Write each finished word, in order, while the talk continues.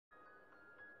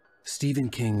Stephen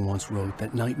King once wrote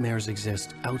that nightmares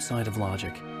exist outside of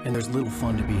logic, and there's little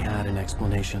fun to be had in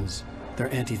explanations.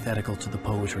 They're antithetical to the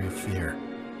poetry of fear.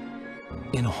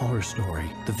 In a horror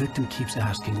story, the victim keeps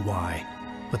asking why,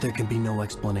 but there can be no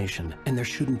explanation, and there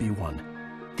shouldn't be one.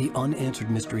 The unanswered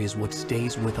mystery is what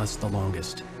stays with us the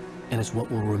longest, and it's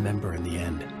what we'll remember in the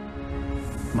end.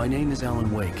 My name is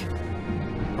Alan Wake.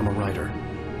 I'm a writer.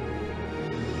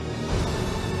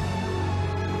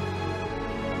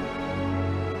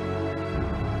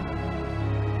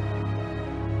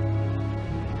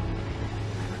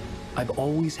 I've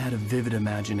always had a vivid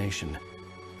imagination,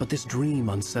 but this dream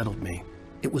unsettled me.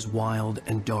 It was wild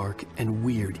and dark and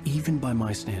weird, even by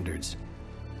my standards.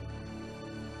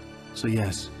 So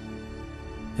yes,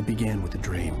 it began with a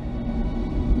dream.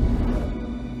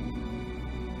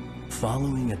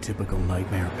 Following a typical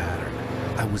nightmare pattern,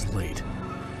 I was late,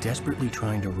 desperately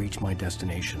trying to reach my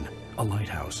destination, a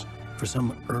lighthouse. For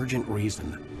some urgent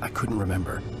reason, I couldn't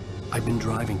remember. I'd been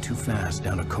driving too fast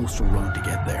down a coastal road to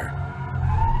get there.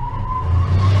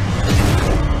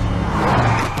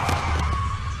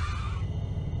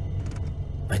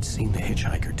 I'd seen the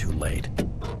hitchhiker too late.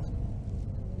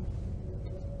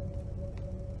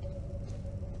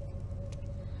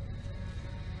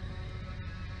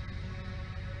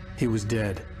 He was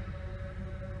dead.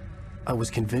 I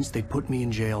was convinced they'd put me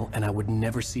in jail and I would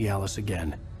never see Alice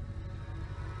again.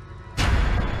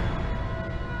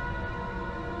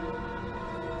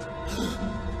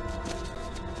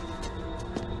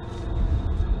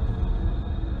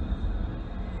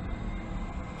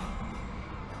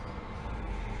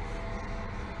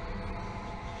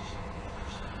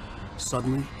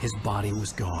 Suddenly, his body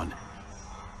was gone.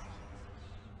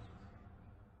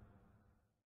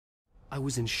 I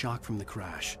was in shock from the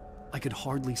crash. I could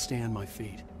hardly stay on my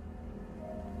feet.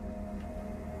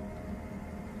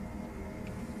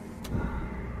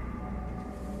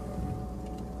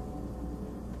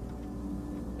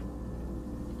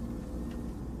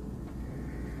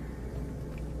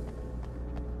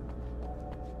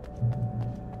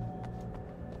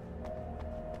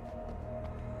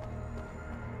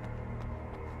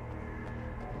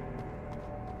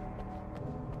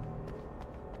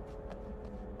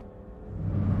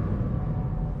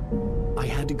 I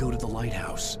had to go to the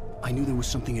lighthouse. I knew there was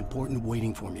something important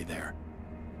waiting for me there.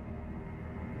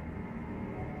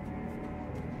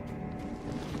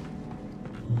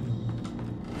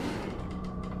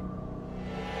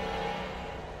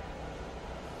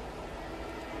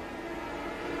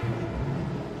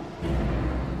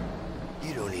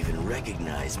 You don't even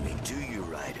recognize me, do you,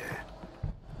 Ryder?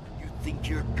 You think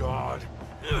you're God?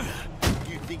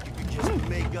 You think you can just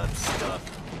make up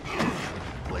stuff?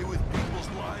 Play with people's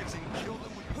lives and kill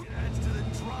them when it adds to the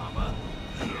drama?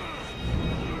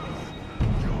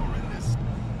 You're in this...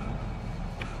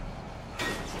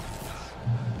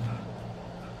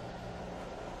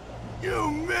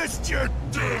 You missed your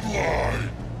deadline!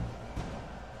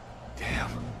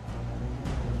 Damn.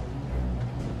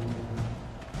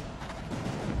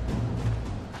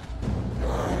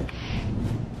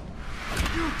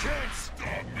 You can't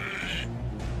stop me!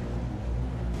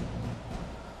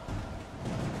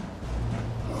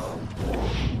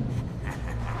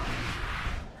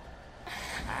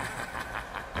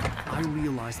 I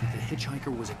realized that the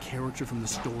hitchhiker was a character from the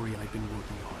story I'd been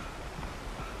working on.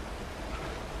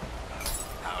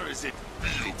 How does it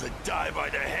feel to die by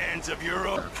the hands of your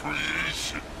own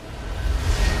creation?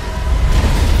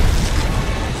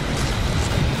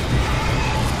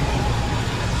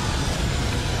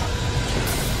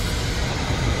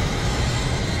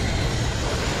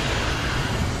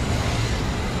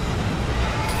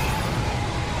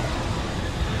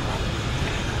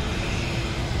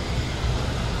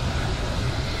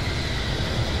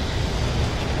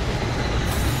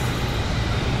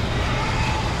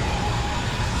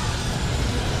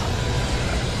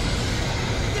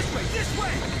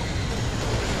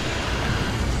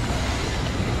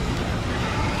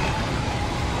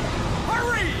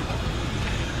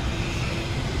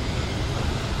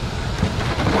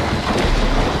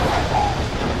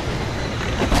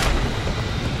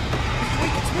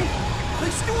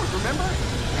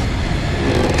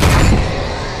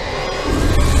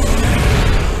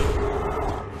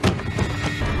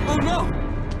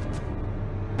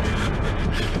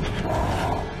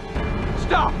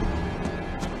 Stop!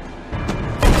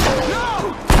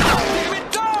 No! Damn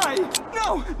it, die!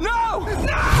 No! No!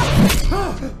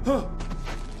 No!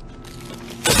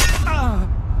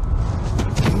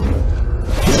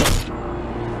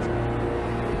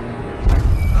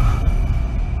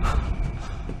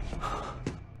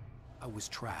 I was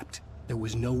trapped. There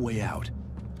was no way out.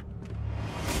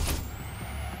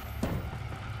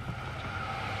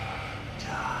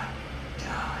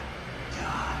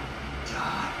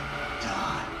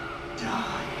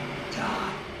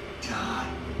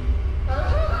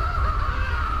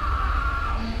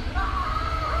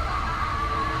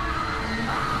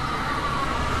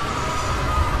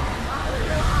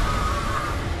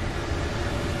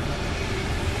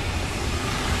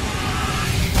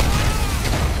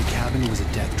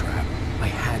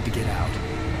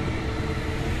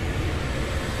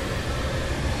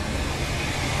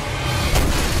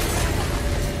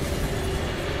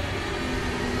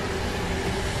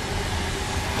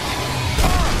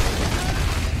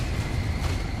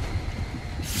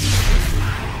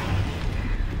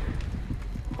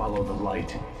 Follow the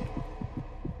light.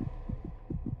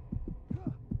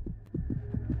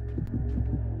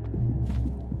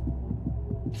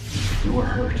 You are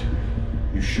hurt.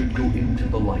 You should go into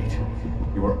the light.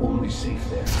 You are only safe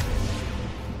there.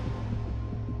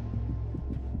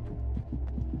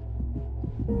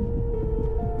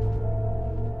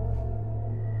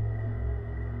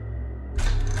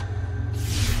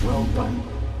 Well done.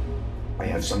 I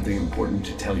have something important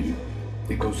to tell you.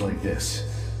 It goes like this.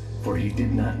 For he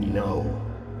did not know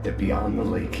that beyond the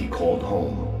lake he called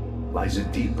home lies a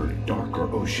deeper, darker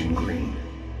ocean green,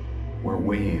 where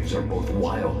waves are both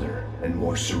wilder and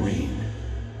more serene.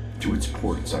 To its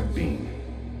ports I've been.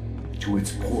 To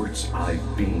its ports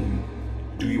I've been.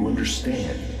 Do you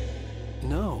understand?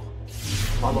 No.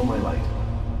 Follow my light.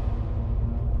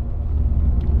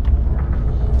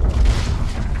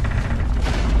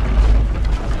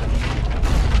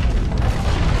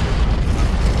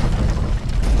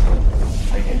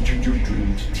 I entered your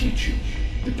dream to teach you.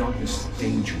 The darkness is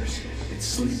dangerous. It's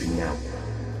sleeping now.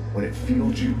 When it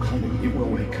feels you coming, it will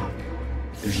wake up.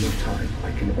 There's no time.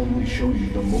 I can only show you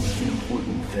the most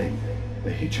important thing.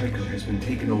 The hitchhiker has been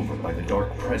taken over by the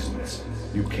dark presence.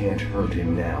 You can't hurt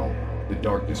him now. The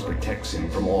darkness protects him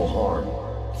from all harm.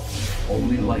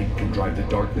 Only light can drive the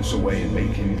darkness away and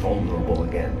make him vulnerable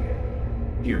again.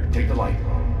 Here, take the light.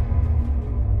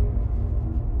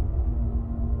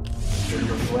 Turn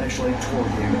your flashlight toward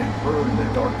him and burn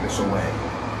the darkness away.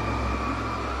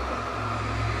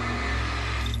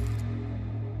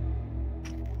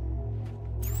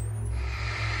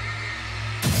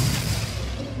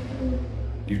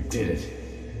 You did it.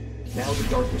 Now the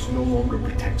darkness no longer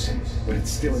protects him, but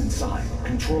it's still inside,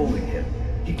 controlling him.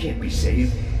 He can't be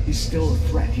saved. He's still a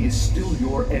threat. He is still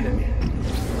your enemy.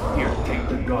 Here, take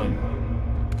the gun.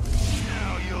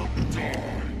 Now you'll die.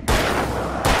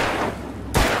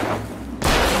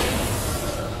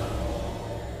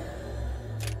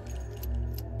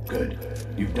 Good.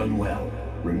 You've done well.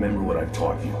 Remember what I've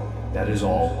taught you. That is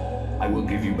all. I will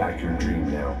give you back your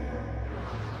dream now.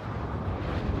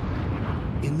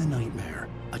 In the nightmare,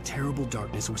 a terrible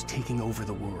darkness was taking over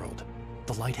the world.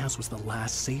 The lighthouse was the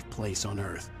last safe place on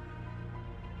Earth.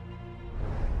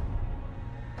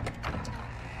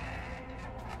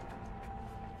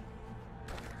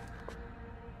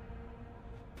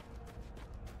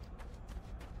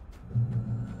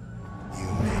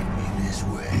 You made me this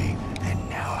way, and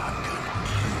now I'm gonna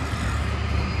kill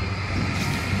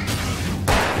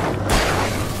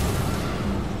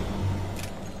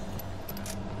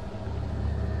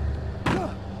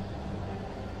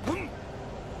you.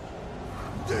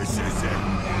 This isn't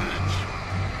much.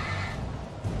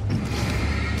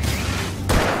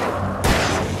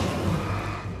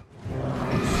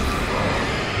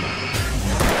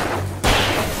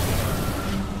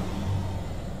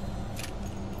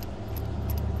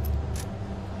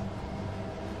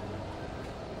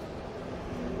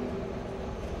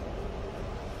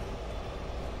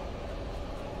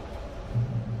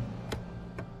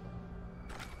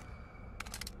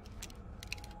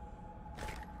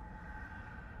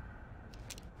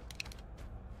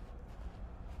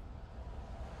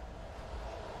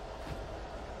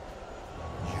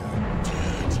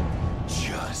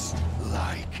 Just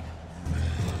like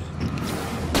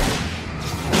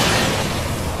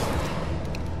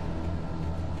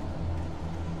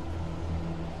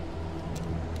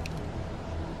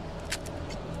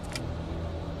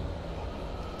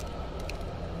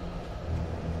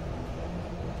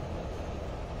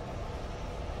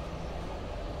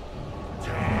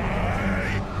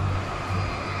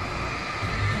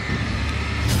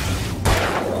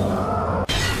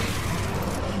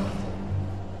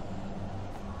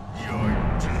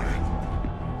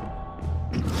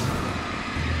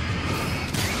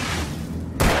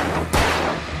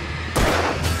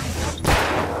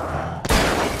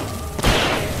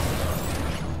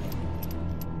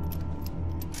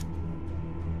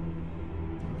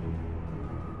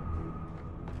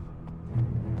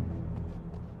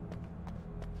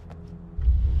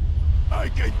I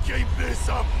can keep this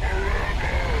up forever.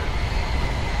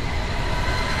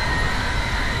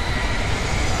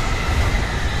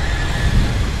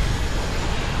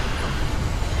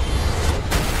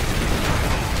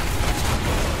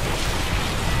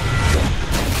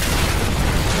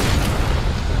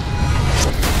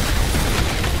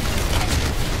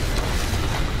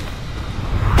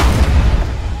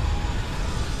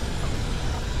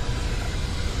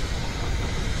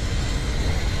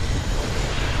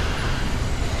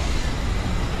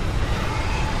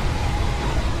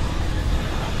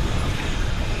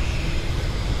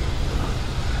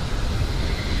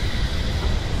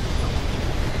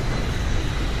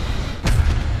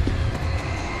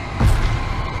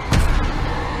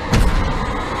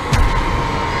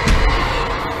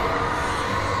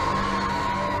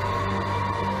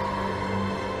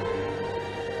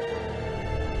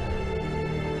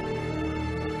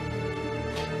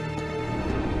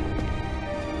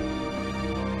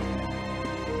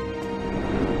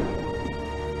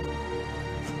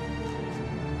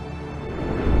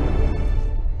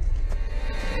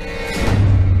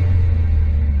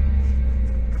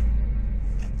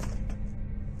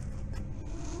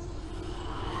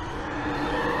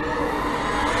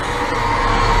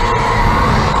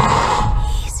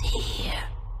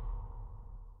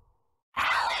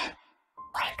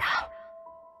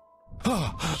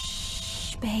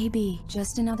 baby.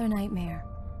 Just another nightmare.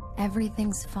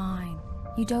 Everything's fine.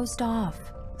 You dozed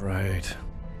off. Right.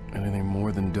 Anything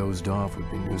more than dozed off would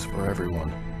be news for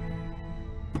everyone.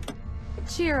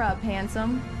 Cheer up,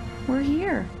 handsome. We're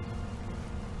here.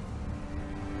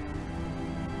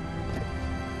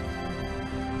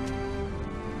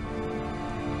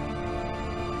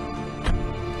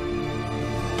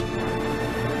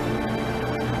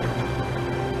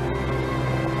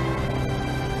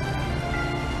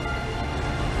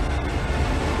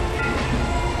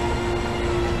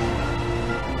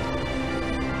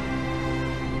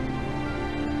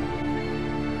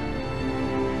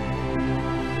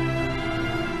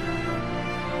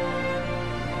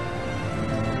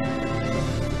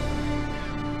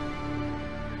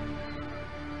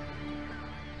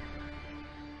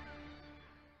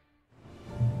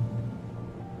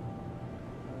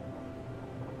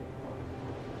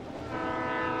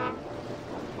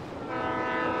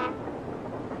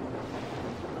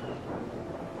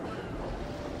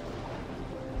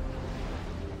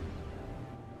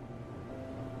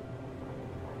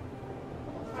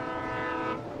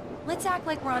 Let's act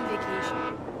like we're on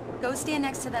vacation. Go stand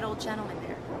next to that old gentleman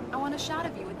there. I want a shot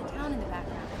of you with the town in the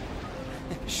background.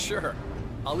 Sure.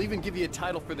 I'll even give you a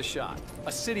title for the shot.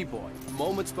 A city boy,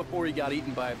 moments before he got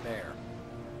eaten by a bear.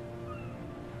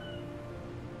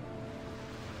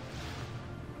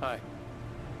 Hi.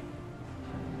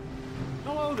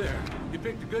 Hello there. You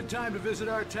picked a good time to visit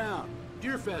our town.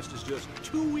 Deerfest is just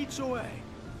 2 weeks away.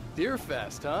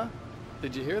 Deerfest, huh?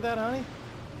 Did you hear that, honey?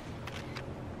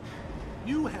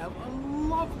 You have a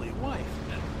lovely wife.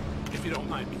 And if you don't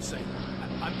mind me saying,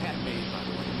 I'm Pat Maine, by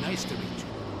the way. Nice to meet you.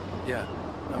 Yeah,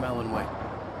 I'm Alan Wake.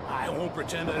 I won't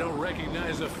pretend I don't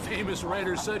recognize a famous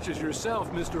writer such as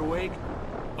yourself, Mr. Wake.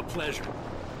 A pleasure.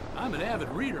 I'm an avid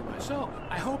reader myself.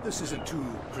 I hope this isn't too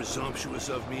presumptuous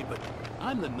of me, but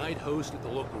I'm the night host at the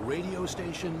local radio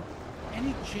station.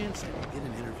 Any chance I can get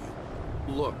an interview?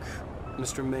 Look,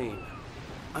 Mr. Maine,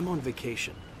 I'm on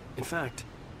vacation. In fact,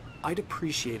 I'd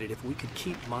appreciate it if we could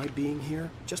keep my being here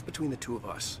just between the two of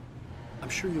us. I'm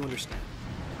sure you understand.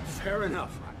 Fair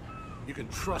enough. You can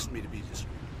trust me to be discreet.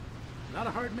 Not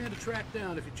a hard man to track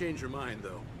down if you change your mind,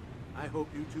 though. I hope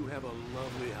you two have a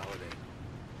lovely holiday.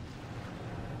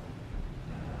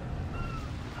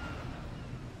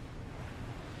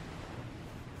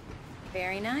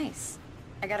 Very nice.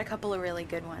 I got a couple of really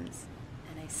good ones.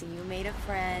 And I see you made a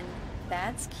friend.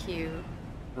 That's cute.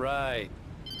 Right.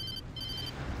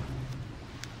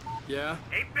 Yeah?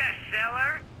 Hey,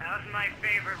 bestseller. How's my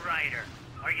favorite writer?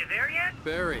 Are you there yet?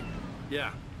 Barry.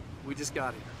 Yeah. We just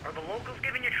got here. Are the locals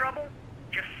giving you trouble?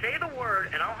 Just say the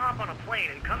word and I'll hop on a plane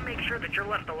and come make sure that you're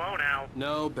left alone, Al.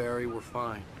 No, Barry, we're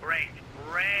fine. Great,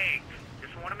 great.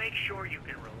 Just want to make sure you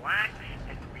can relax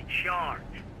and recharge.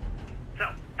 So,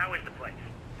 how is the place?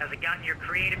 Has it gotten your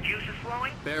creative juices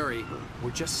flowing? Barry,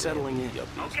 we're just settling in.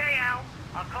 Okay, Al.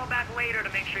 I'll call back later to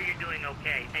make sure you're doing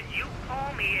okay. And you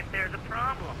call me if there's a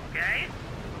problem, okay?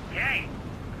 Okay.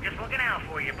 I'm just looking out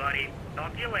for you, buddy.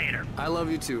 Talk to you later. I love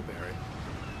you too, Barry.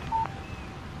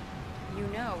 You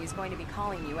know he's going to be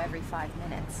calling you every 5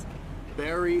 minutes.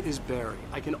 Barry is Barry.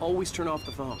 I can always turn off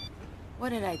the phone. What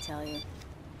did I tell you?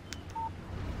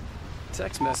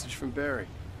 Text message from Barry.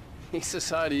 He says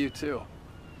hi to you too.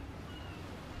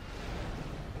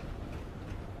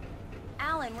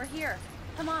 Alan, we're here.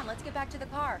 Come on, let's get back to the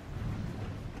car.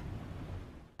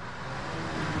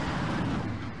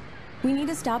 We need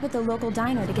to stop at the local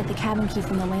diner to get the cabin key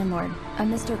from the landlord, a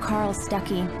Mr. Carl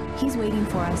Stuckey. He's waiting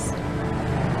for us.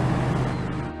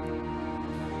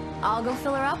 I'll go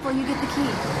fill her up while you get the key.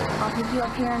 I'll pick you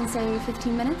up here in, say,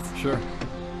 15 minutes? Sure.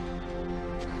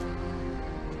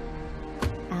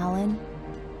 Alan,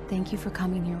 thank you for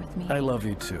coming here with me. I love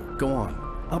you too. Go on.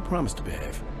 I'll promise to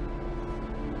behave.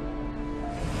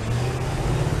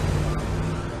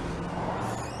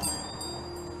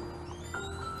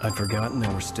 I'd forgotten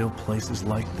there were still places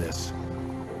like this.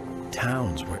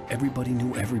 Towns where everybody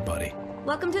knew everybody.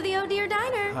 Welcome to the Oh Dear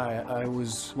Diner. Hi, I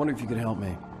was wondering if you could help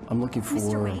me. I'm looking for...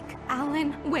 Mr. Wake.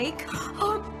 Alan Wake.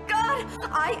 Oh, God!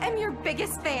 I am your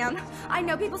biggest fan. I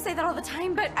know people say that all the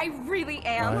time, but I really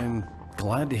am. I'm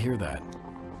glad to hear that.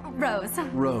 Rose.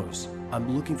 Rose,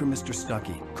 I'm looking for Mr.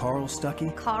 Stuckey. Carl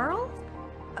Stuckey? Carl?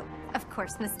 Of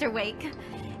course, Mr. Wake.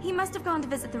 He must have gone to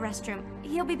visit the restroom.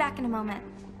 He'll be back in a moment.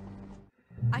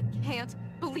 I can't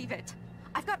believe it.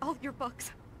 I've got all your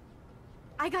books.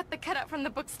 I got the cutout from the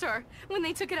bookstore when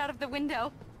they took it out of the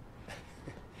window.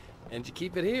 And you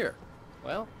keep it here.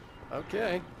 Well,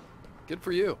 okay. Good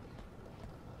for you.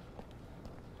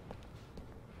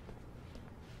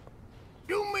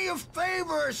 Do me a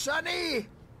favor, Sonny.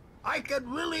 I could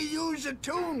really use a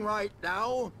tune right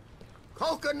now.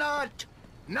 Coconut,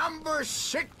 number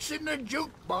 6 in the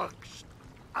jukebox.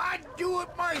 I'd do it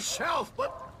myself,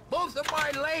 but both of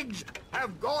my legs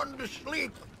have gone to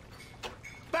sleep.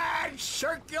 Bad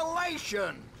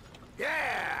circulation.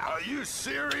 Yeah. Are you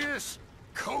serious?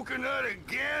 Coconut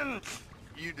again?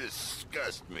 You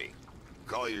disgust me.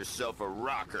 Call yourself a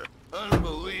rocker.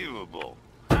 Unbelievable.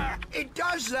 It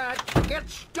does that.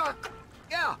 Gets stuck.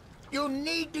 Yeah. You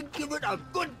need to give it a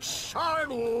good solid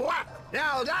whack.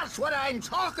 Now that's what I'm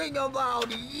talking about,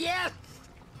 yes!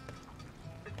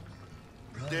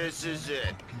 This is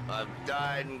it. I've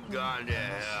died and gone to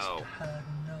hell.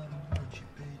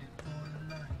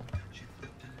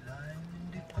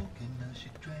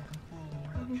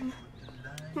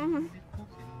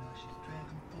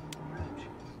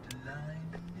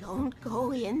 Don't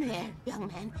go in there, young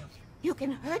man. You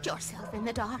can hurt yourself in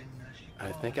the dark.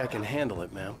 I think I can handle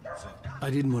it, ma'am. I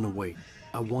didn't want to wait.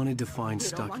 I wanted to find You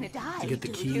don't Stucky, wanna die, to get the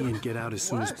do key you? and get out as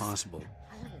soon as Worse. possible.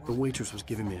 The waitress was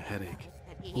giving me a headache.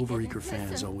 Overeager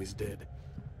fans always did.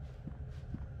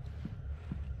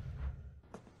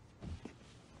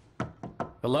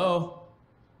 Hello?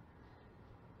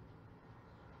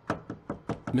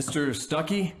 Mr.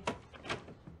 Stucky?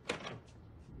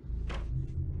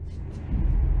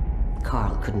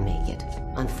 Carl couldn't make it.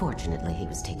 Unfortunately, he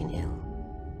was taken ill.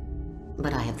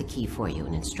 But I have the key for you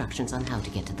and instructions on how to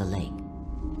get to the lake.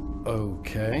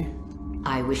 Okay.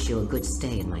 I wish you a good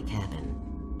stay in my cabin.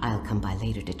 I'll come by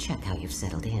later to check how you've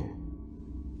settled in.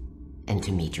 And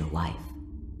to meet your wife.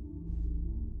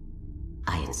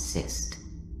 I insist.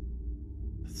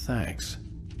 Thanks.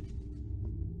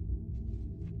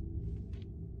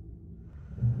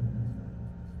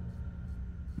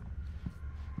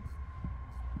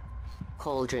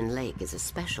 Cauldron Lake is a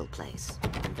special place.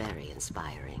 Very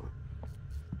inspiring.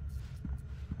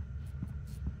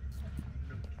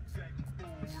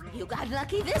 You got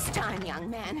lucky this time, young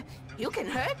man. You can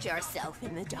hurt yourself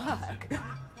in the dark.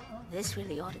 This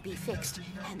really ought to be fixed.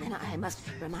 And then I must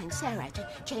remind Sarah to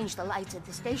change the lights at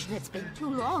the station. It's been too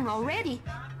long already.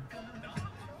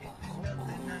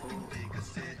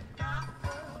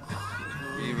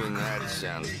 Even that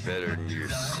sounds better than your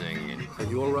singing. Are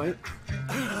you all right?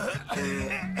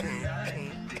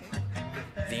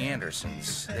 The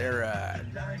Andersons, they're,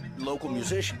 local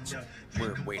musicians.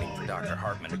 We're waiting for Dr.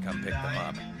 Hartman to come pick them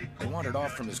up. They wandered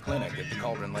off from his clinic at the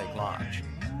Cauldron Lake Lodge.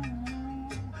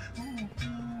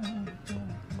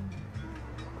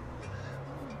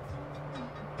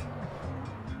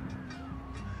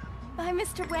 Bye,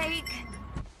 Mr. Wake.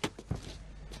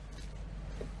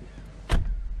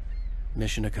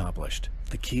 Mission accomplished.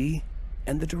 The key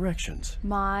and the directions.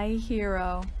 My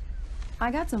hero.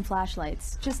 I got some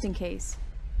flashlights, just in case.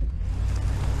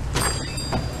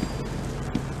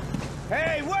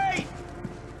 Hey, wait!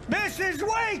 Mrs.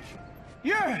 Wake!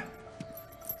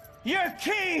 Your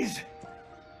keys!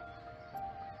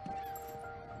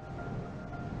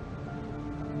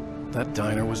 That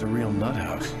diner was a real nut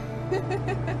house.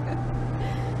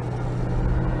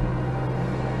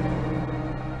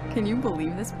 Can you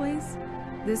believe this place?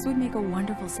 This would make a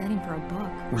wonderful setting for a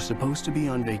book. We're supposed to be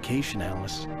on vacation,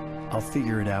 Alice. I'll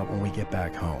figure it out when we get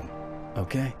back home.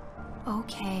 Okay?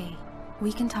 Okay.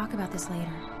 We can talk about this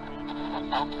later.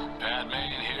 Pat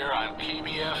Megan here on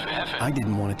PBFF. I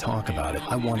didn't want to talk about it.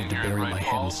 I wanted to bury my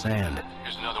head in sand.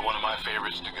 Here's another one of my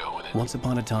favorites to go with it. Once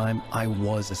upon a time, I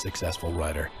was a successful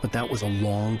writer, but that was a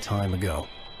long time ago.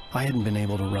 I hadn't been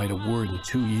able to write a word in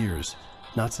 2 years.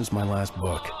 Not since my last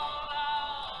book.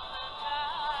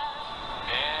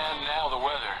 And now the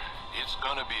weather. It's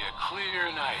gonna be a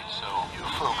clear night, so you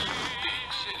folks in the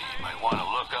big city might want to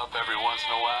look up every once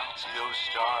in a while, see those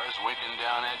stars winking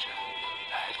down at you.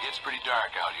 It gets pretty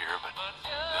dark out here, but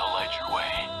they'll light your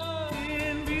way.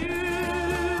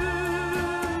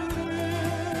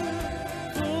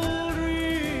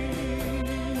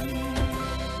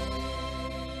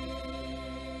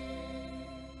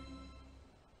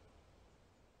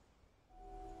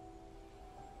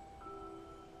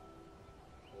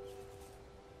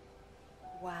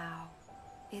 Wow.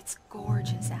 It's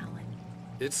gorgeous, Alan.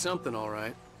 It's something, all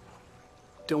right.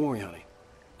 Don't worry, honey.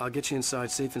 I'll get you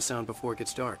inside safe and sound before it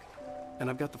gets dark.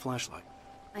 And I've got the flashlight.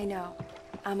 I know.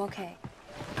 I'm okay.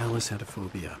 Alice had a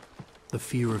phobia. The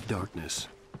fear of darkness.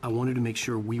 I wanted to make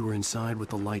sure we were inside with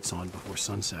the lights on before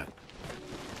sunset.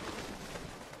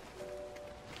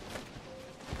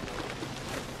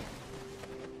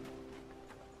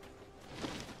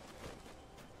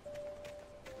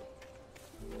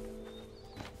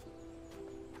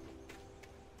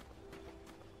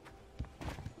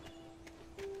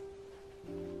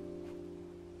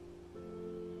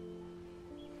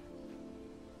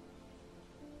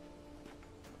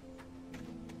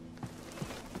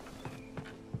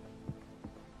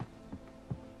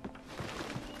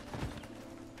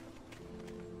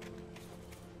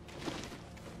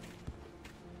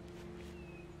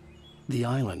 The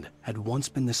island had once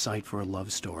been the site for a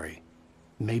love story.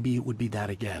 Maybe it would be that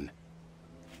again.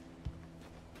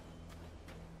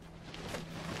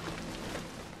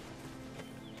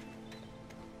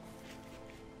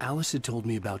 Alice had told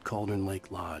me about Cauldron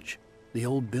Lake Lodge. The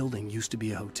old building used to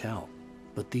be a hotel,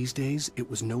 but these days it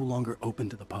was no longer open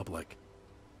to the public.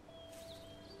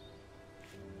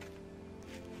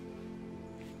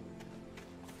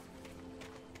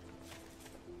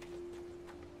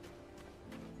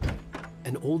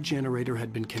 An old generator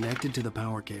had been connected to the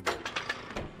power cable.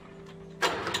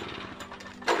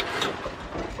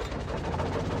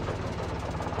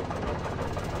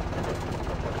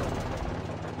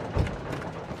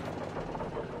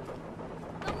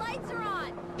 The lights are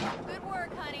on! Good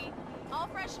work, honey. I'll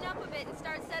freshen up a bit and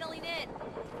start settling in.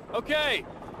 Okay,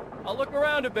 I'll look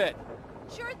around a bit.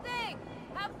 Sure thing!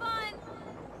 Have fun!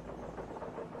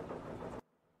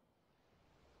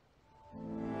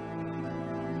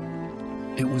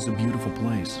 It was a beautiful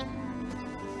place.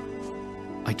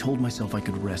 I told myself I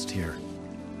could rest here,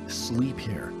 sleep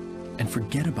here, and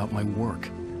forget about my work.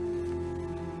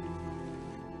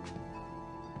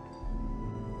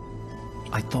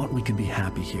 I thought we could be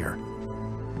happy here.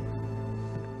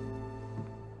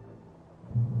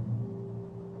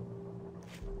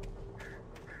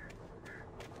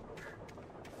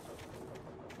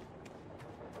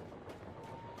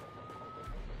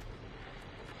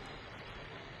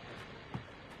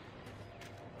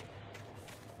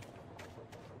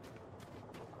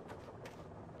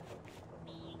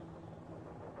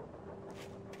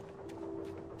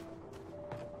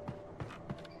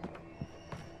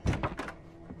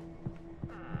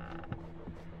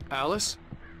 Alice?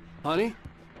 Honey?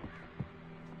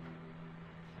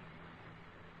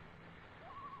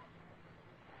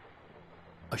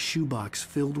 A shoebox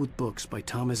filled with books by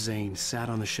Thomas Zane sat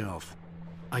on the shelf.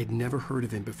 I'd never heard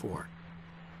of him before.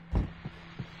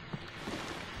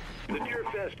 The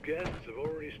Deerfest guests have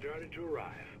already started to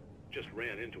arrive. Just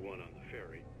ran into one on the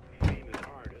ferry. Famous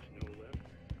artist, no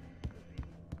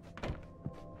less.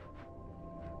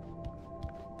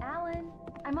 Alan,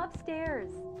 I'm upstairs.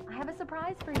 I have a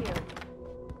surprise for you.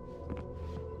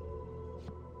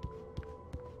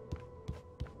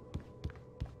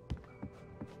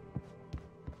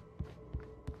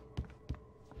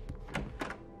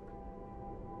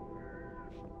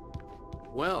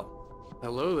 Well,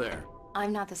 hello there.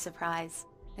 I'm not the surprise.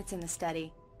 It's in the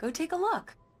study. Go take a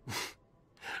look.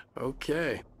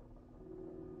 Okay.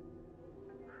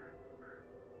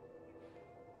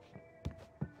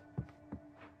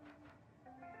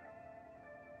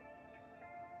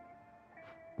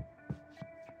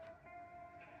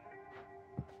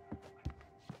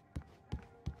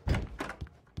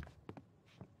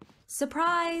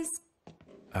 Surprise!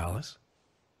 Alice?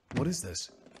 What is this?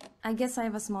 I guess I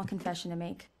have a small confession to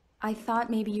make. I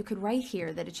thought maybe you could write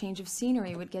here that a change of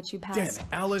scenery would get you past... Damn,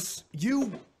 Alice,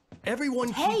 everyone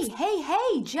Hey,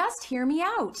 hey, just hear me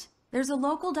out! There's a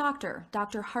local doctor,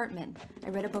 Dr. Hartman. I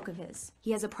read a book of his.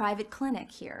 He has a private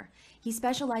clinic here. He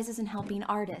specializes in helping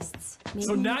artists. Maybe...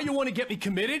 So now you want to get me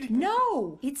committed?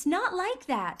 No, it's not like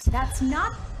that. That's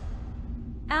not...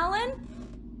 Alan?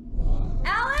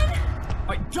 Alan?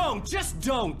 Just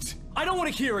don't! I don't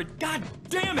want to hear it! God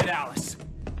damn it, Alice!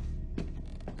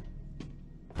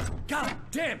 God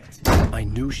damn it! I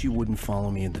knew she wouldn't follow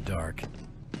me in the dark.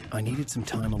 I needed some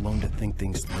time alone to think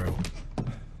things through.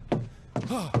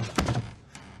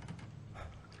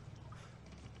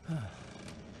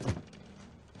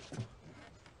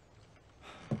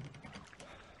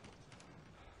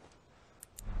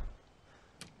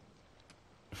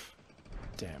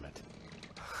 Damn it.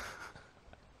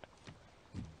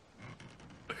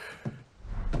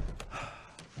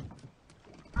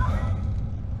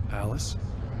 Alice?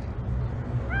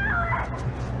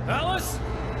 Alice?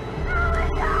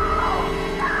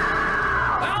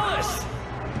 Alice!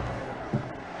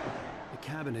 The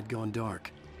cabin had gone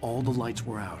dark. All the lights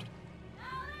were out.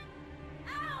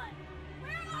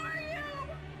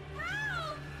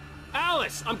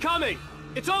 Alice, I'm coming!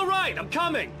 It's all right, I'm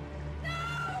coming!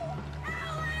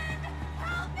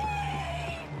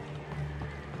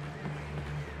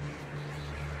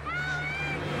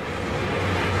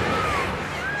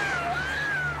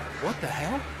 What the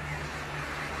hell?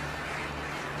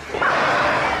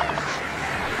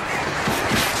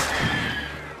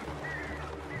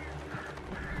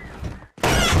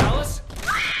 Alice?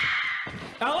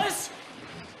 Alice?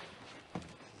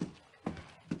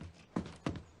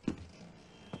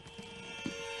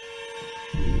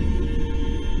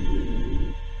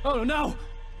 Oh no!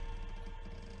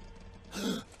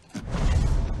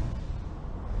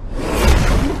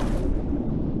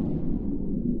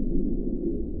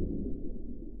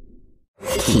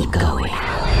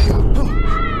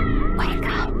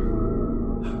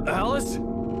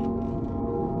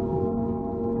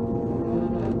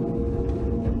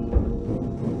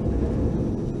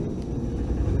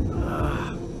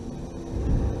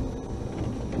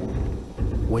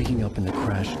 Waking up in the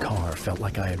crashed car felt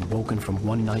like I had woken from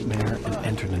one nightmare and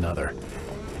entered another.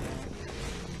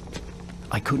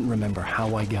 I couldn't remember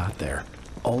how I got there.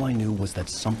 All I knew was that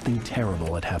something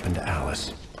terrible had happened to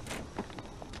Alice.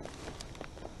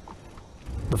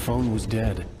 The phone was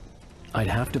dead. I'd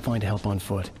have to find help on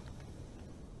foot.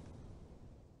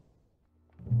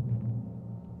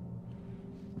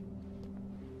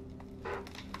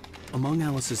 Among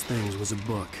Alice's things was a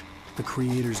book, The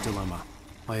Creator's Dilemma,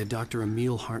 by a Dr.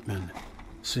 Emil Hartman.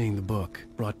 Seeing the book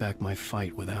brought back my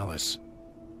fight with Alice.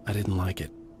 I didn't like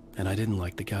it, and I didn't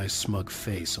like the guy's smug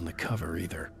face on the cover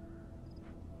either.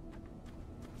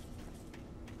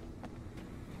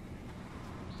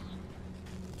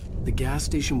 The gas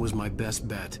station was my best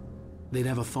bet. They'd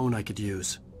have a phone I could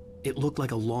use. It looked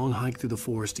like a long hike through the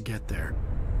forest to get there.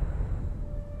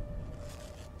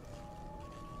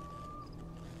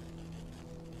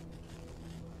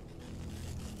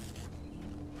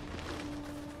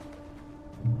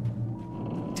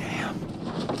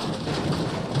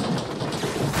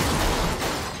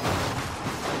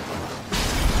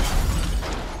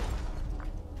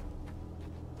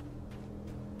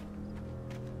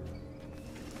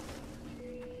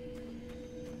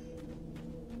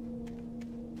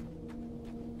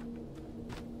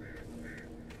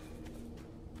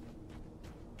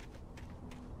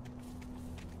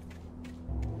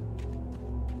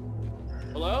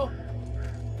 Hello?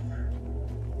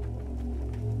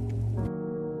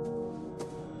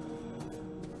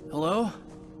 Hello?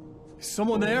 Is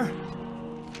someone there?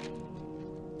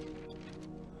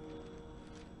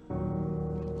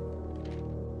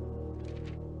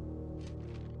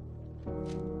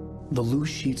 The loose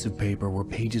sheets of paper were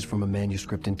pages from a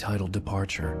manuscript entitled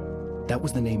Departure. That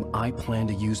was the name I planned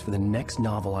to use for the next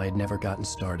novel I had never gotten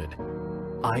started.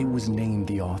 I was named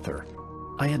the author.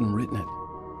 I hadn't written it.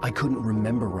 I couldn't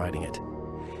remember writing it.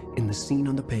 In the scene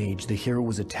on the page, the hero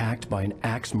was attacked by an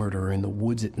axe murderer in the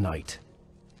woods at night.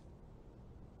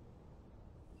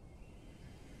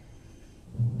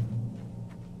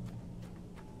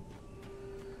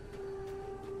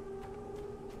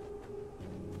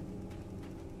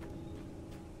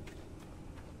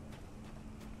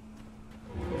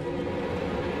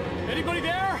 Anybody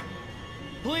there?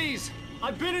 Please,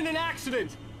 I've been in an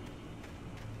accident.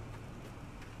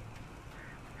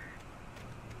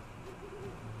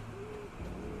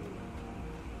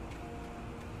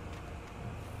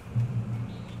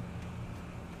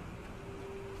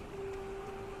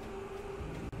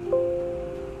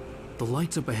 The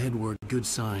lights up ahead were a good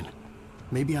sign.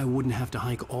 Maybe I wouldn't have to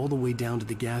hike all the way down to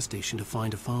the gas station to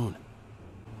find a phone.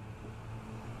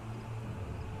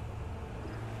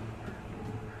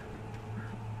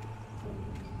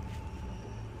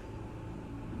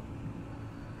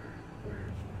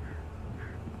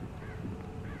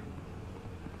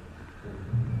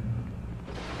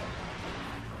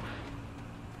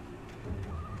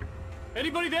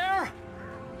 Anybody there?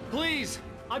 Please,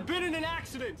 I've been in an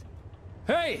accident.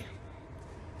 Hey!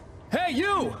 Hey,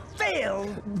 you!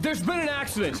 Phil! There's been an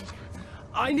accident.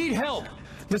 I need help.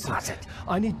 Listen,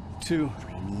 I need to...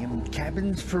 Premium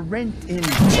cabins for rent in...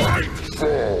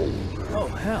 Oh,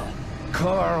 hell.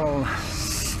 Carl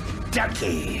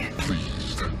Stuckey.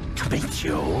 Pleased to meet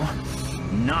you.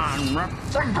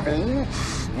 Non-refundable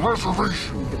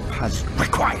reservation deposit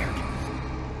required.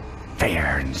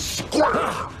 Fair and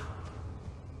square.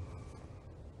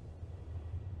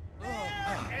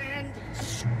 And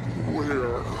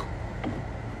square.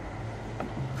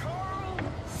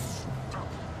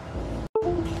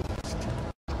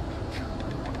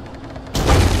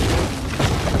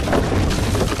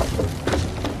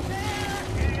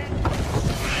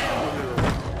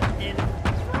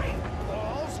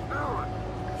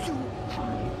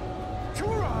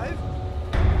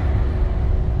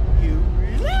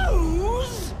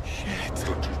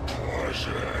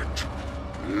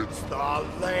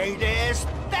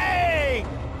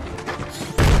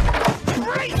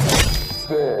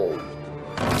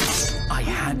 I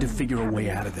had to figure a way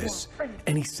out of this.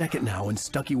 Any second now, and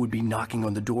Stuckey would be knocking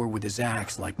on the door with his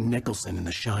axe like Nicholson in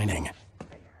The Shining.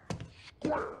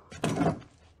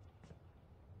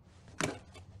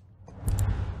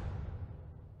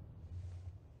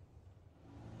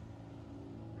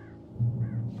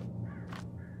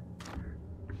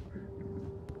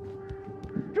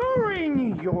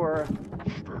 During your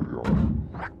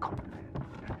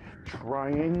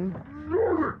trying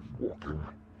walking,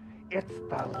 it's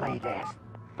the latest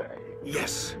thing.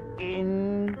 Yes.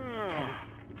 In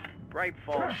Bright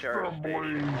Falls Sheriff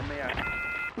Station.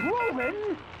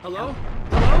 Rowan. Hello?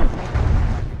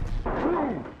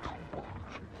 Hello?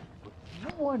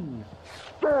 One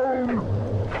stone.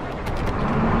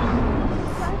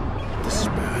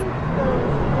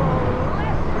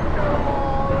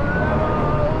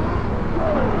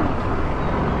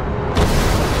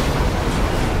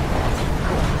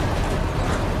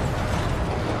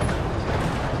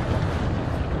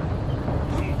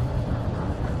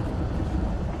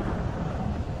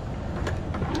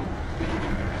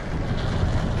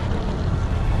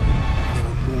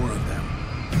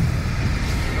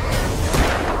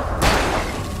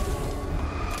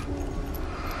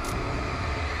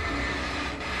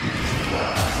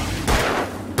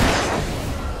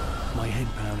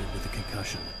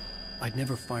 I'd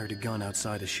never fired a gun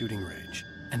outside a shooting range,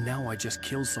 and now I just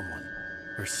killed someone.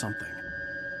 Or something.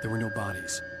 There were no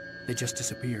bodies. They just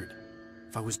disappeared.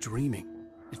 If I was dreaming,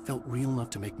 it felt real enough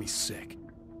to make me sick.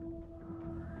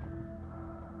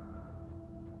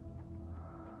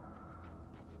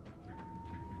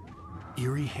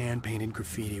 Eerie hand-painted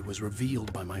graffiti was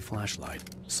revealed by my flashlight.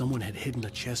 Someone had hidden a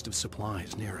chest of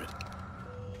supplies near it.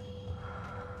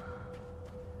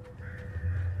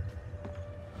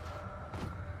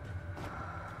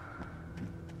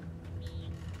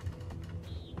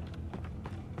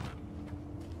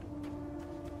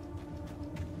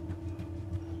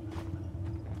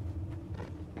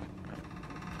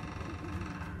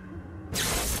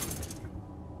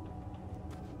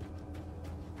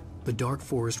 The dark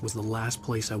forest was the last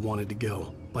place I wanted to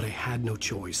go, but I had no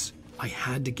choice. I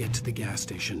had to get to the gas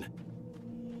station.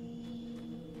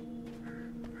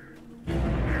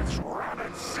 It's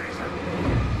rabbit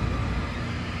season!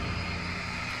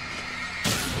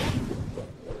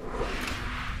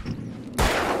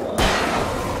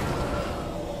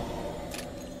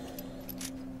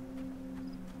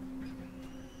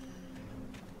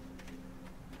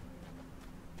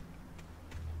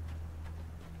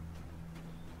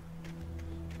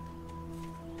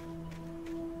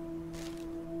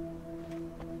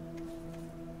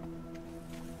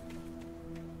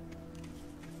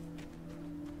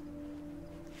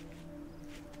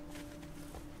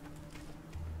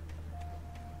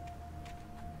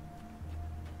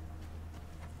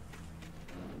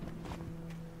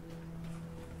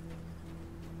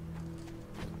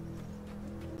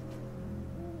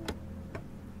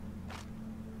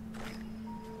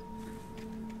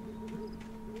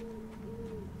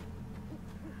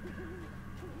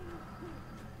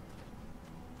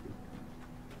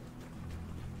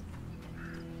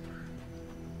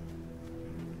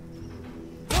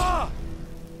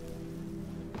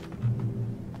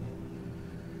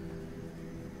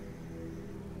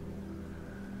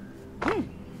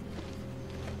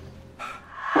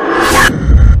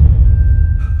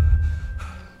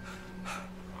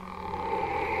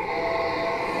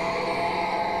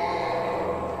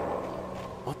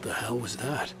 What the hell was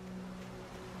that?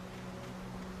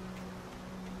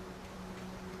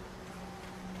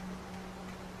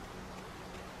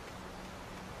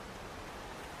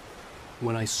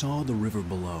 When I saw the river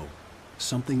below,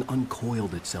 something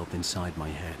uncoiled itself inside my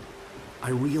head. I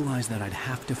realized that I'd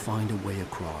have to find a way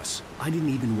across. I didn't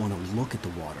even want to look at the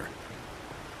water.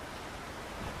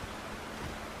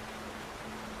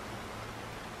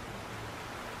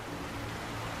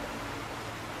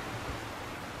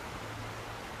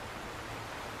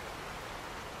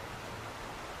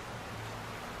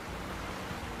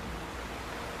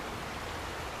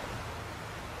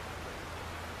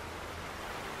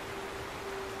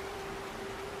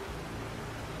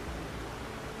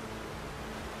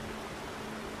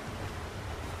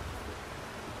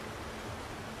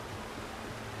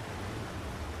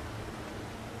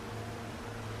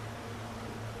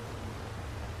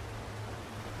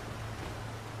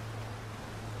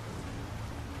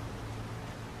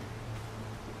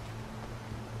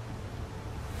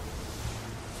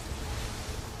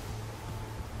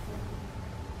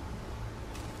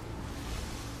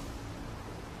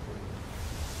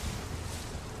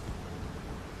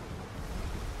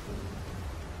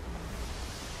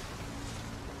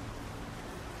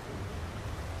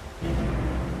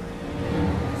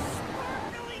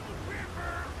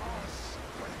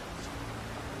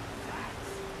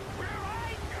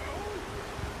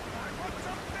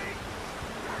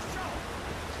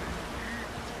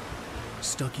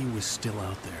 Stucky was still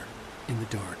out there, in the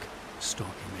dark,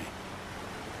 stalking me.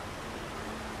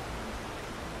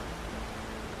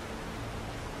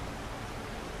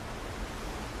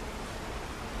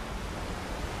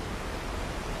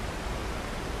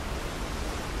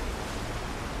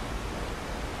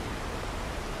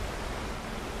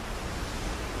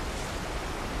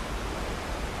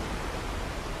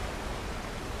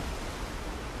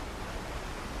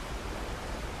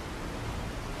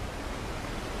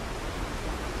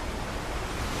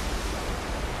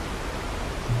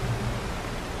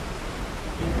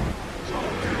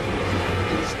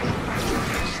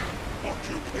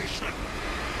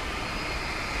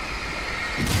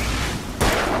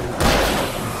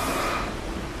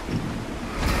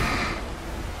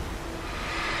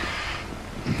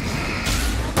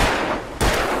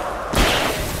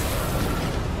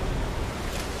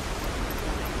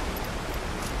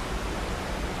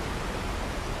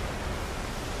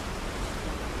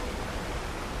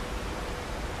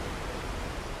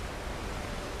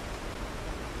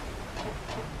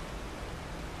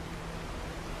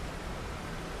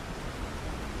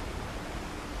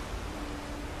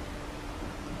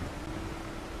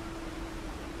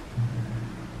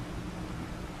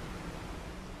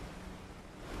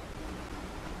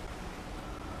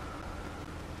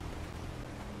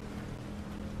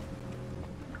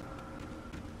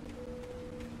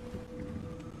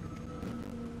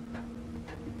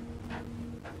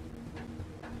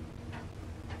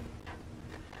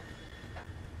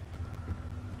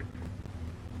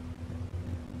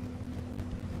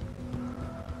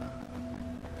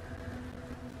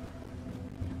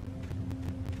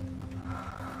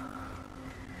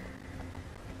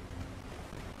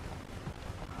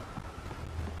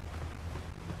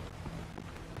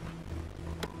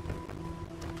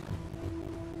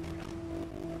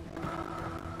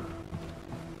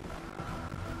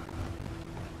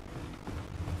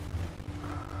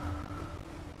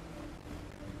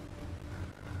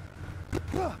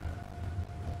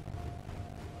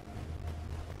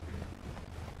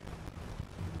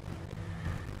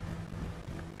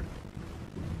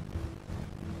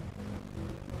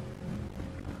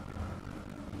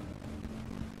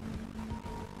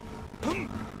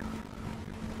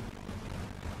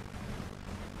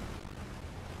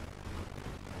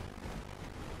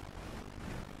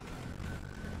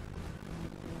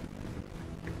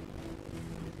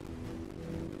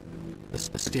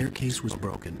 The staircase was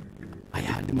broken. I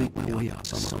had to make my way up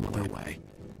some other way.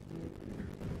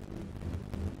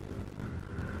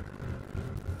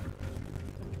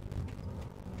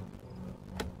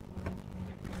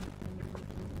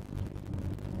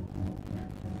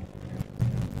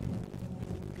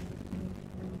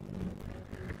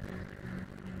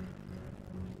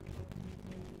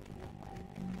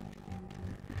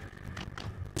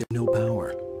 There's no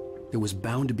power. There was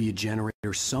bound to be a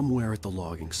generator somewhere at the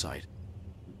logging site.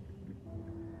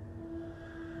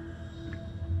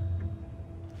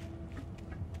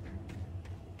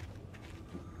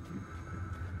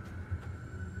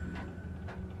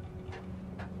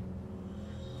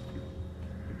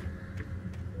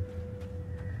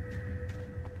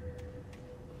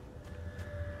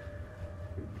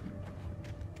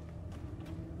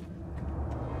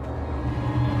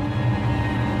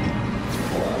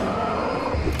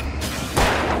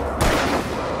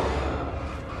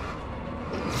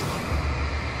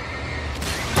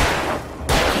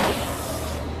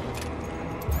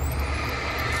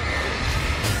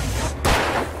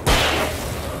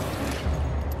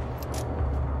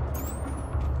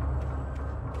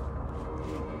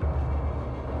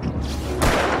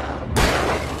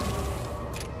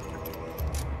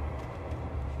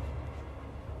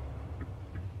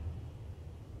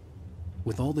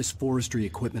 With all this forestry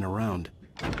equipment around,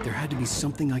 there had to be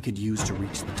something I could use to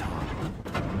reach the top.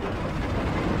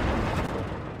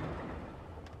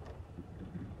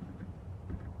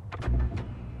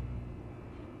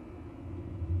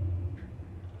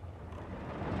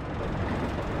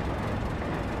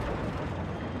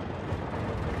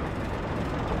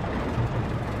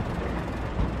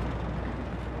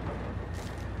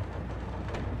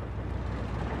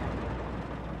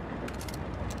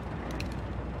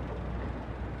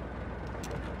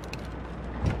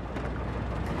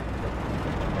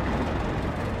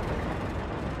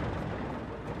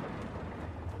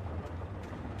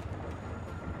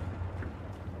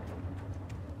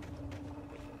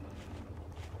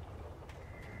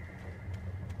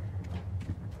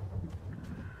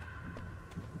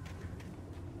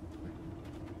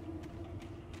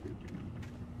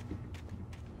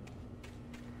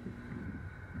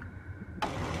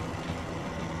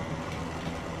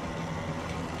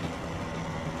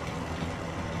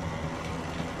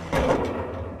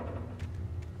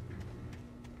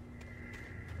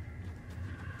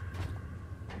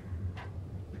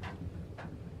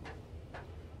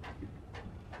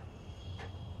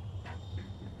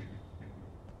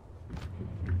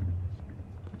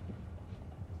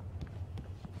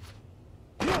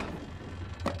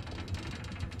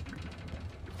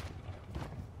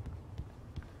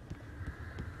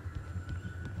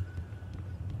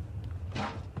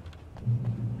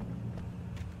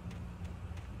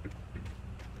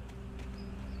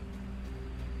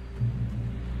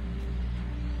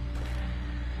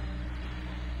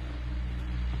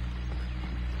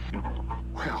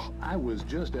 Well, I was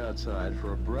just outside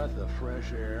for a breath of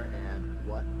fresh air, and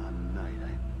what a night.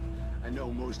 I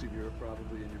know most of you are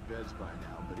probably in your beds by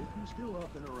now, but if you're still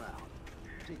up and around,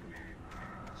 take a moment.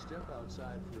 Step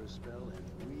outside for a spell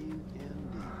and breathe in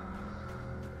deep.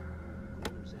 The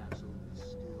weather's absolutely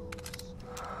still. It's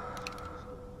like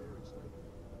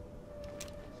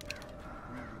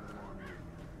breathing along with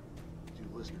you.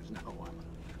 You listeners know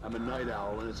I'm a night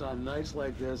owl, and it's on nights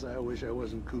like this I wish I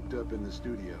wasn't cooped up in the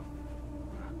studio.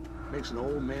 Makes an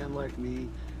old man like me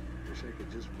wish I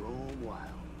could just roam wild.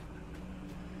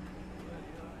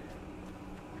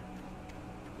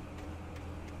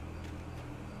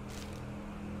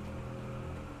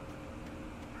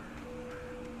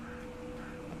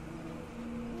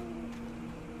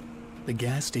 The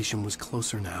gas station was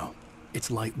closer now, its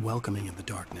light welcoming in the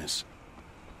darkness.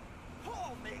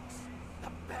 Paul makes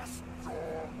the best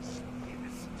dogs in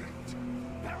the state.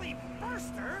 Belly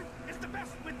Burster is the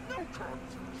best with no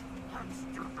contest.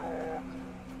 Monster Dog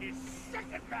is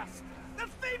second best. The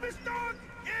famous dog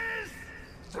is...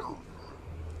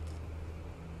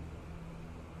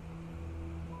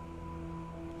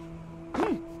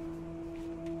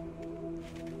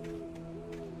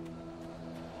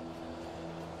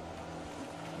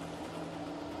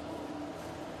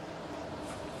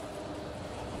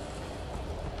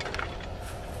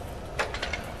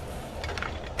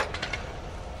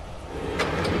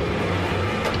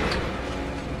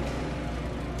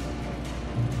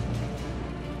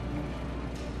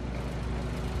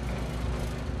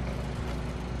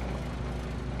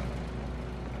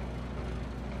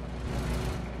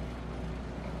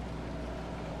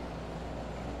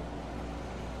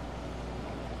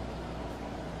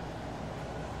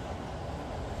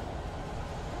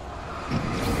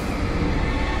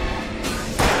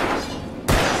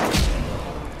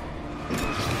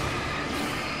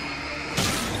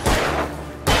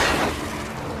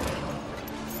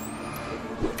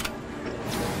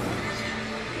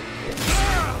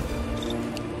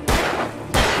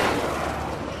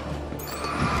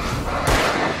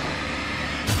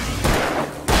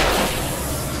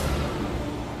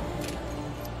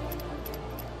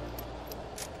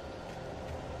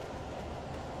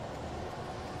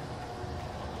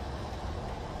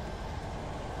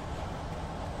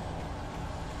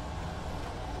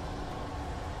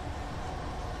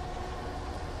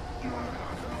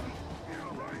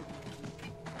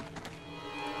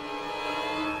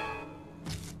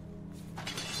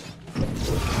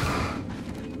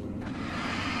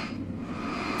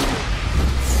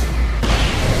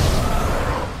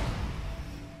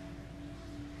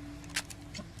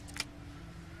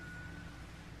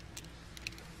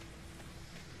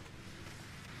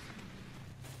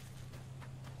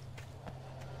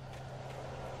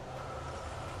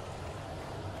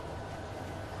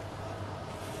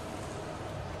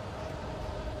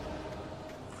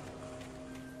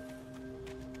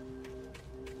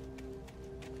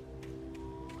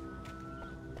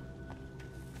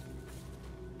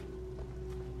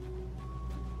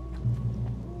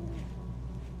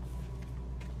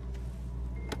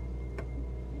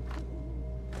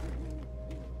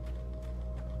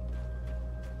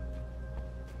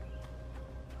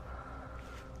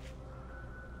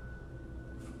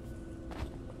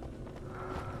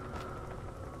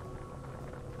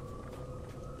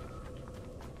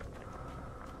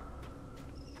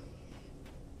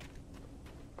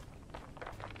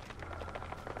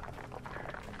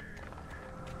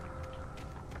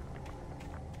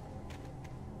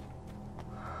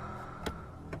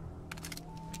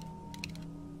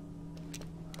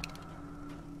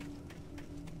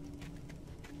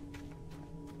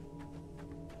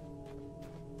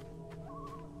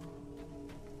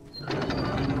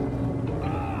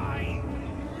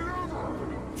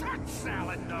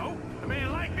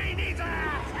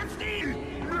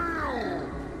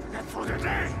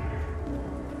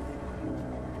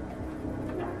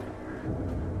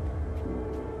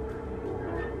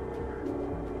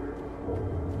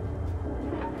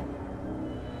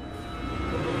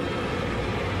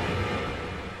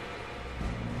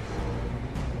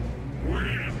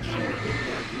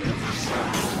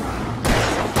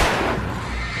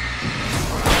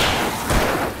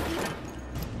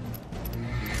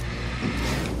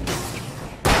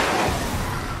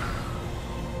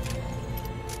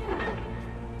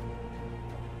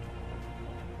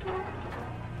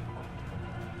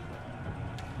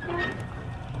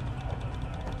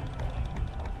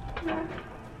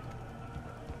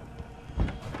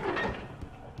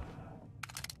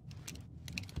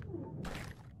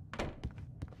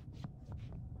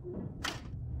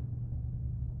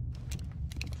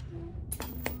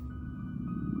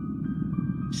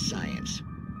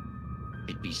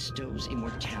 bestows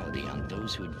immortality on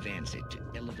those who advance it to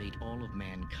elevate all of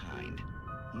mankind.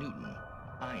 Newton,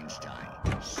 Einstein,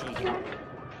 Sagan...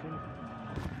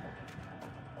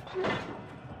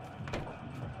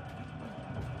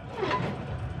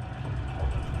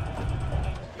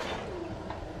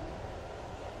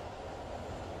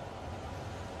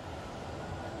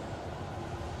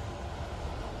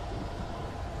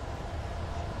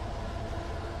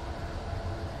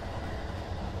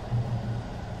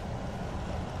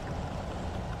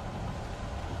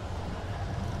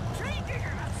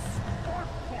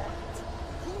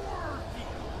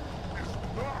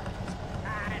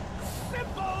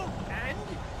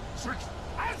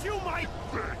 As you might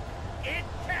think, it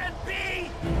can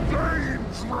be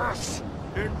dangerous.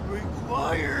 It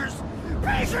requires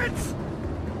patience.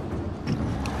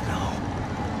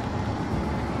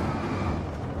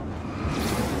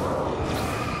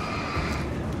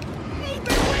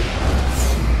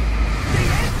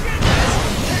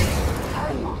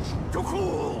 To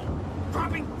cool,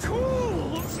 dropping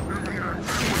tools is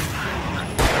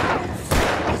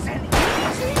an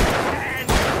easy and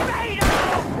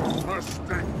fatal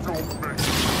mistake. Don't make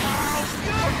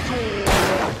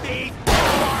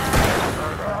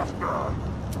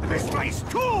this place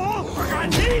tool on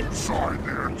the inside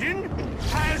the engine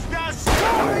has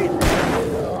destroyed.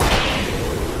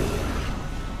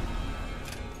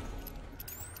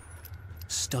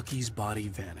 Stucky's body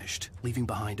vanished, leaving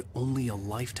behind only a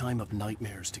lifetime of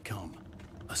nightmares to come,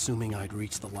 assuming I'd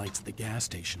reach the lights at the gas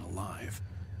station alive.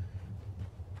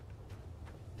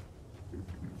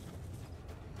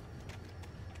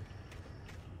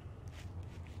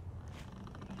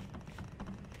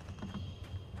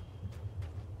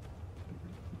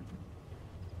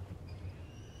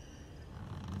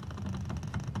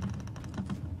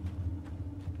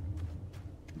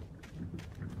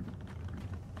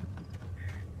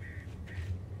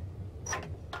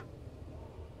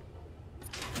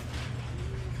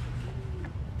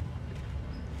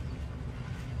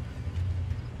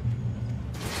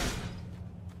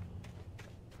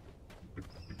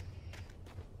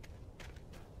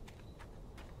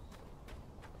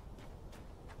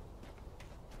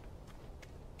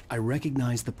 I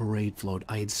recognized the parade float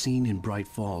I had seen in Bright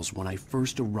Falls when I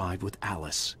first arrived with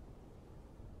Alice.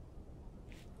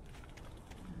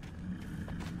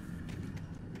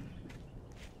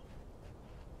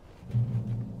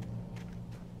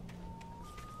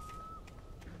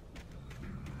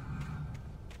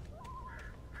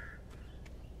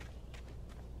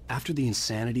 After the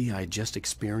insanity I had just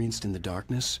experienced in the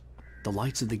darkness, the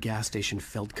lights of the gas station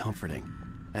felt comforting,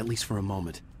 at least for a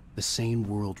moment. The sane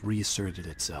world reasserted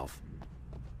itself.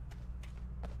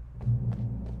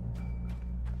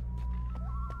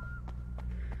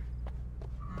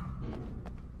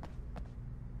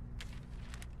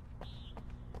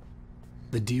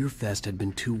 The Deer Fest had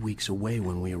been 2 weeks away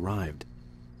when we arrived.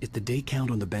 If the day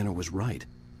count on the banner was right,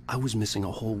 I was missing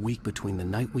a whole week between the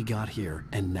night we got here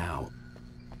and now.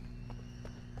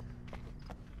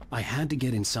 I had to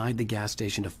get inside the gas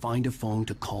station to find a phone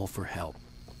to call for help.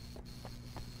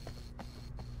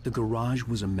 The garage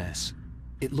was a mess.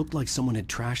 It looked like someone had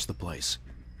trashed the place,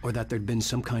 or that there'd been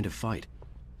some kind of fight.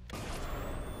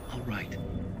 I'll write.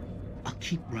 I'll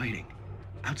keep writing.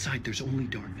 Outside there's only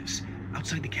darkness.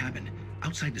 Outside the cabin,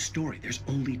 outside the story, there's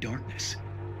only darkness.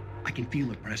 I can feel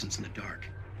her presence in the dark.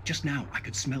 Just now, I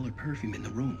could smell her perfume in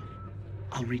the room.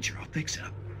 I'll reach her, I'll fix it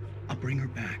up. I'll bring her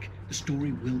back. The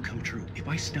story will come true. If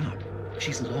I stop,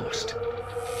 she's lost.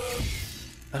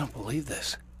 I don't believe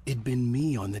this. It'd been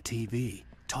me on the TV.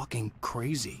 Talking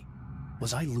crazy.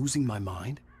 Was I losing my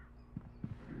mind?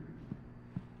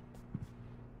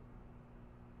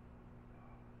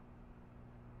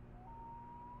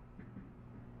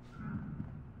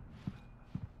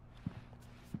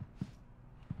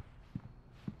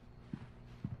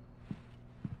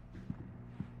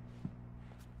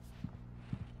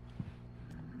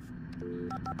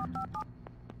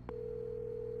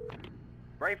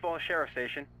 Bright Falls Sheriff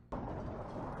Station.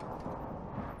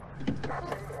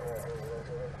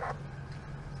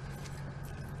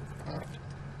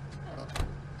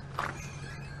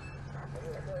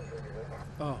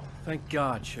 Oh, thank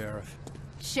God, Sheriff.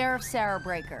 Sheriff Sarah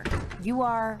Breaker. You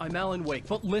are... I'm Alan Wake,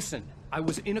 but listen. I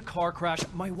was in a car crash.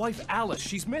 My wife, Alice,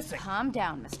 she's missing. Calm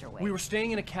down, Mr. Wake. We were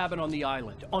staying in a cabin on the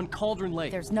island, on Cauldron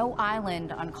Lake. There's no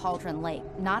island on Cauldron Lake.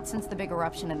 Not since the big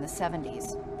eruption in the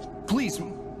 70s. Please,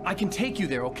 I can take you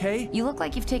there, okay? You look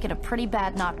like you've taken a pretty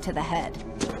bad knock to the head.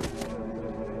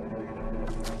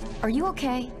 Are you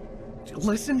okay?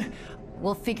 Listen.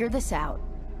 We'll figure this out.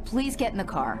 Please get in the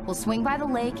car. We'll swing by the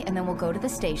lake and then we'll go to the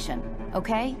station,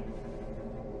 okay?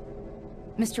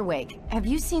 Mr. Wake, have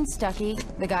you seen Stucky,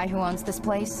 the guy who owns this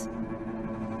place?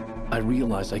 I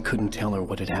realized I couldn't tell her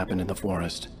what had happened in the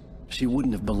forest. She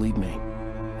wouldn't have believed me.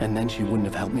 And then she wouldn't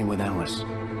have helped me with Alice.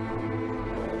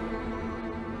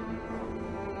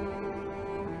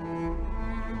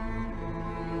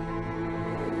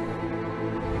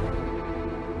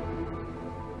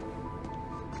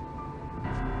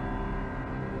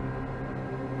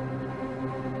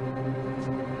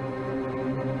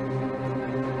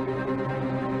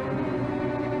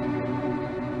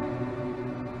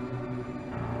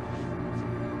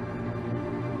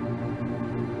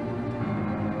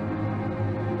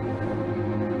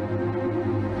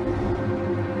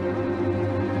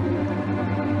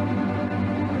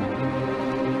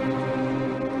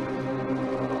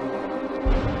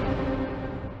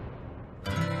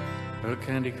 A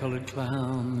candy-colored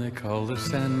clown they call the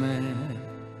Sandman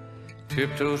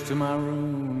tiptoes to my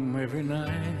room every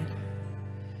night,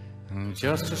 and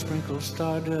just to sprinkle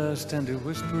stardust and to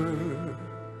whisper,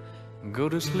 go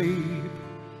to sleep,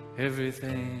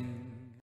 everything